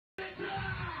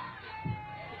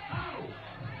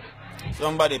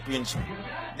Somebody pinch me.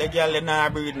 The girl they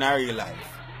not breathe in real life.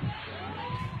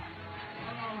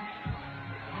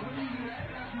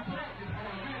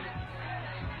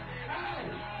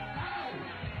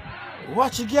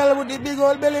 Watch a girl with the big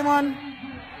old belly, man.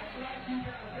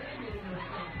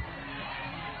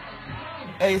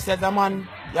 Hey, says a man,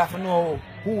 you have to know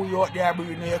who you out there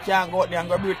breathing. You can't go out there and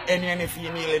go breathe any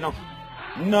female, you know.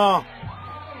 No.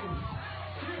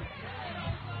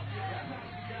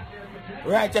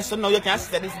 Right, just so now you can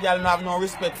see that this girl don't have no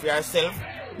respect for herself,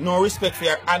 no respect for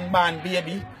her unborn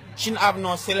baby. She don't have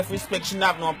no self-respect, she don't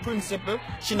have no principle,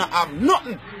 she don't have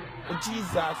nothing. Oh,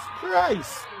 Jesus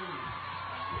Christ.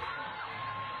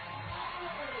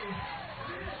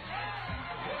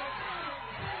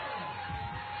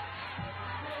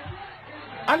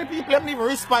 And the people have even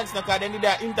response now because they need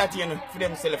to entertain for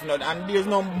themselves now. And there's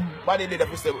nobody there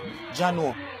that say,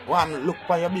 Jano, look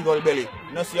for your big old belly.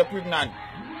 You know, see you're pregnant.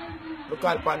 Look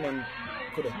all upon them.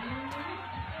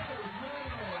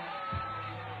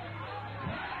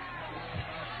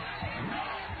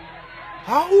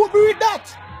 How who breed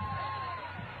that?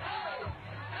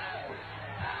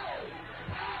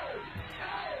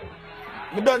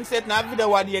 We don't set no video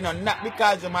what you know, not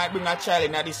because you might bring a child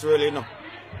in this world, you know.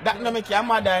 That no make your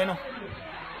mother, you know.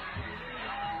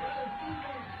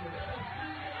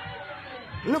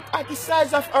 Look at the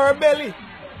size of her belly.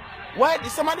 Why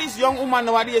some of these young women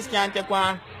nowadays can't take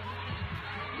one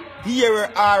year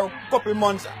or a couple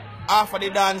months off of the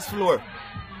dance floor?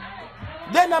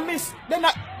 Then I miss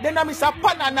a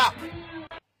pan and knock.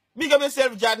 Big up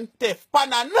yourself, John Teff.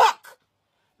 Pan and knock.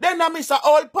 Then I miss a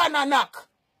old pan and knock.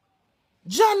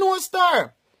 John no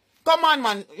star. Come on,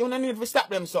 man. You don't need to stop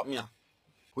them something, yeah.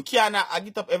 We can't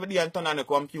get up every day and turn on the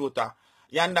computer.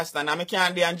 You understand? I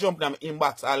can't do and jump in my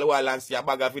inbox all the while and see a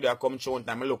bag of video come through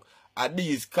and look at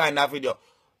these kind of video.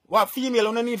 What female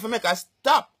you don't need to make a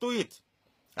stop to it?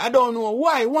 I don't know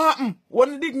why.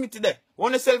 One dignity there.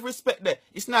 One self-respect there.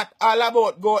 It's not all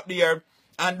about go out there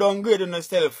and downgrade on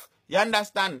yourself. You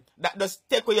understand? That does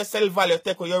take away your self-value,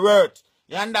 take away your worth.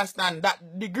 You understand?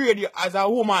 That degrade you as a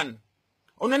woman.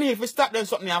 Underneath, if you start doing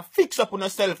something and fix up on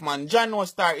yourself, man. John no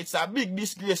star, it's a big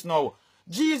disgrace now.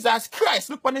 Jesus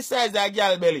Christ, look on the size of that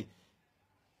girl belly.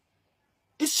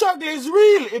 His struggle is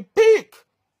real, it peak.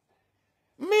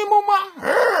 Me mama,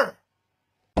 her.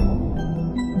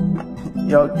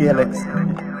 Yo, Felix.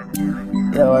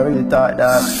 Yo, I really thought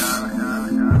that.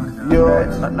 Yo,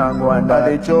 not going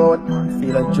by the joke.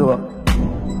 Feel a joke.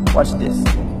 Watch this.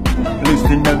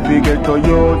 Listen and figure to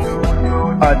youth.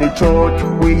 At the church,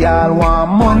 we all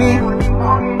want money.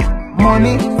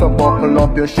 Money, so buckle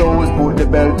up your shoes, put the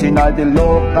belt in all the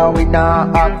low. Now we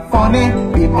not act funny,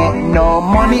 we make no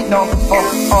money, no,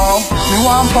 Me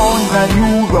want pounds and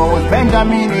euros,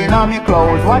 Benjamin in on me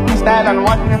clothes. What me style and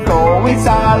what me flow, it's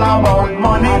all about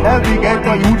money. Every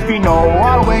ghetto youth we know,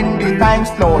 or when the time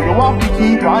slow, you want to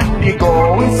keep on the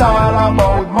go. It's all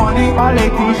about money,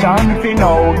 politician we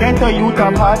know. Ghetto youth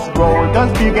a fast road,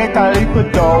 just to get a little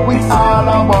dough. It's all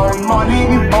about money,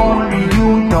 if only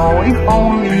you know, if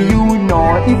only you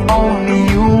know, if only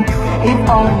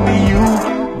you.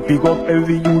 Big up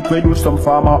every youth, we do some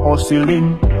farmer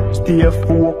hustling. Stay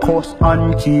focused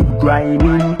and keep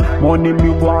grinding. Money me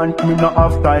want, me not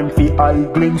have time for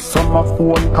idling. Some are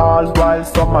phone calls while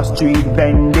some are street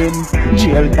vending.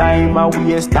 Jail time, I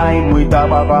waste time with a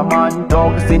baba man.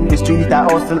 Dogs in the street, I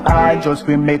hustle hard just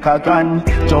we make a gun.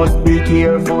 Just be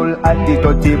careful at the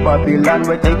dirty Babylon.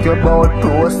 We take your boat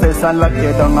process and lock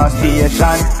you down a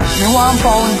station. Me want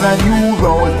pounds and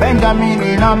euros, Benjamin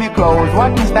in on me clothes.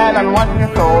 What me style and what me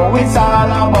flow, it's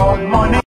all about money.